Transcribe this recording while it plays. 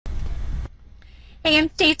Hey,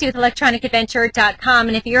 I'm Stacy with electronicadventure.com,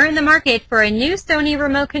 and if you're in the market for a new Sony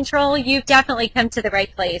remote control, you've definitely come to the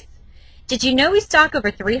right place. Did you know we stock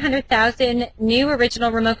over 300,000 new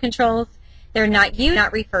original remote controls? They're not used,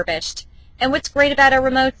 not refurbished. And what's great about our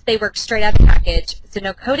remotes, they work straight out of the package, so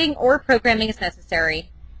no coding or programming is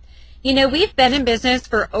necessary. You know, we've been in business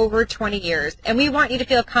for over 20 years, and we want you to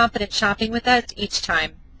feel confident shopping with us each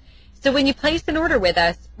time. So when you place an order with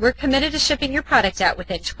us, we're committed to shipping your product out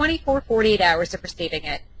within 48 hours of receiving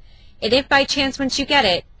it. And if by chance once you get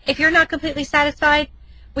it, if you're not completely satisfied,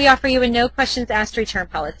 we offer you a no questions asked return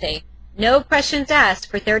policy. No questions asked.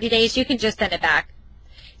 For 30 days, you can just send it back.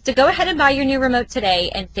 So go ahead and buy your new remote today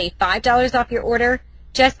and save $5 off your order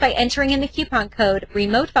just by entering in the coupon code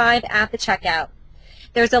REMOTE5 at the checkout.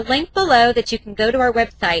 There's a link below that you can go to our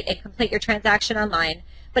website and complete your transaction online.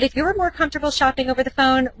 But if you're more comfortable shopping over the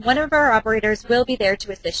phone, one of our operators will be there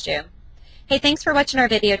to assist you. Hey, thanks for watching our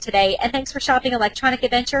video today, and thanks for shopping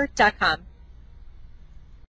electronicadventure.com.